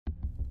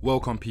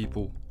Welcome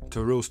people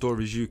to Real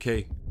Stories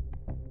UK.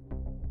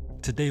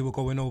 Today we're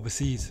going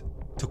overseas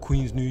to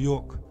Queenz, New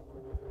York.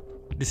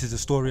 This is a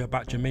story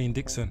about Jermaine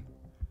Dixon,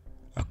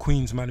 a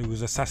Queens man who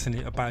was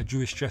assassinated by a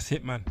Jewish dress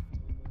hitman.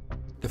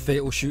 The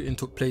fatal shooting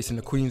took place in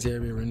the Queens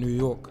area in New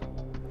York,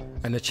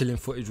 and the chilling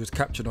footage was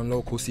captured on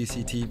local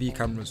CCTV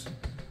cameras,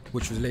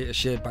 which was later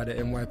shared by the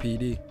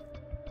NYPD.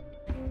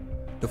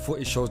 The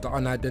footage shows the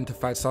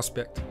unidentified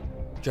suspect,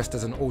 dressed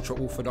as an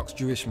ultra-Orthodox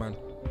Jewish man,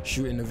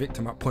 shooting the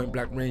victim at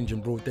point-blank range in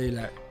broad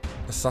daylight.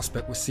 The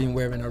suspect was seen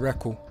wearing a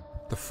rekel,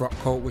 the frock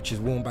coat which is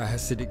worn by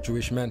Hasidic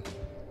Jewish men.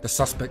 The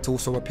suspect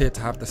also appeared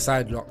to have the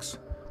side locks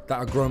that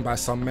are grown by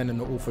some men in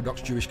the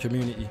Orthodox Jewish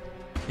community.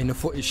 In the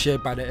footage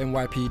shared by the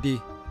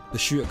NYPD, the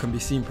shooter can be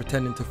seen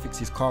pretending to fix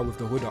his car with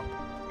the hood up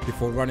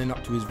before running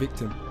up to his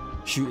victim,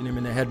 shooting him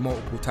in the head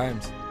multiple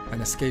times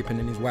and escaping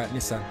in his white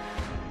Nissan.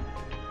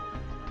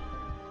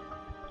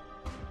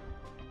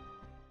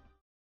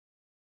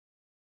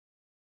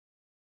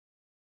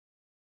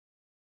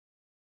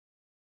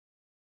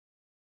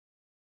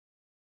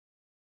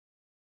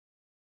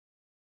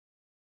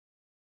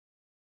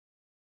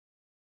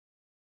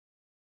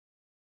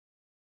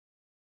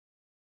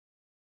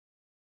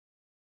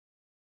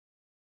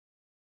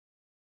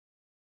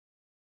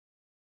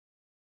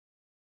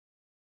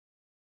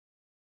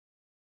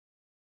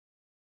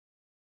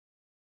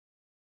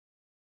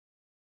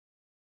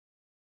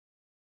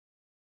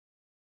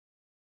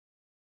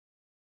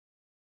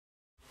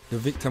 The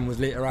victim was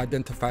later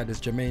identified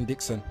as Jermaine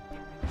Dixon,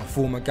 a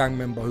former gang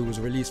member who was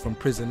released from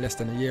prison less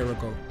than a year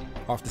ago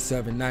after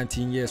serving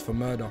 19 years for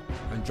murder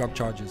and drug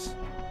charges.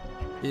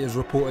 It is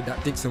reported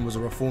that Dixon was a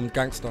reformed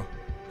gangster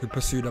who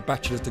pursued a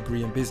bachelor's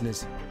degree in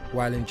business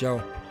while in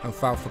jail and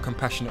filed for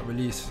compassionate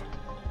release.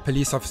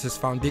 Police officers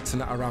found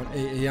Dixon at around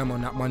 8 AM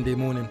on that Monday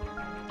morning,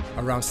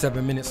 around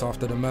 7 minutes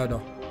after the murder,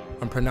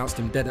 and pronounced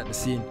him dead at the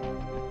scene.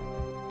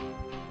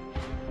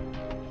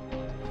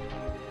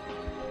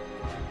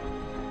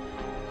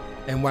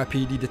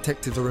 NYPD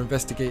detectives are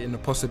investigating the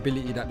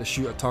possibility that the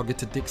shooter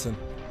targeted Dixon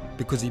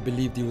because he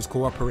believed he was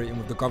cooperating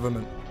with the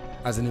government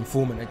as an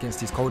informant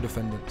against his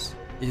co-defendants.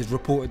 It is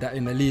reported that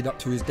in the lead up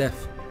to his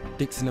death,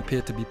 Dixon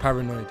appeared to be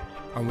paranoid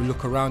and would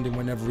look around him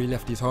whenever he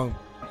left his home,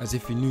 as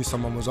if he knew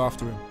someone was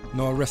after him.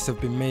 No arrests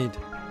have been made,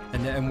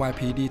 and the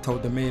NYPD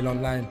told the Mail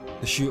Online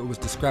the shooter was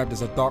described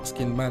as a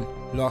dark-skinned man,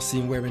 last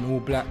seen wearing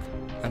all black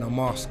and a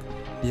mask.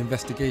 The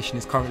investigation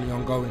is currently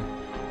ongoing.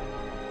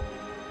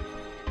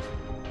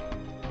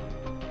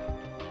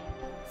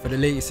 For the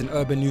latest in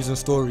urban news and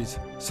stories,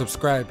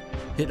 subscribe,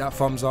 hit that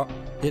thumbs up,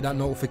 hit that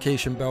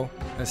notification bell,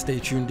 and stay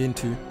tuned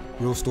into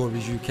Real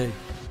Stories UK.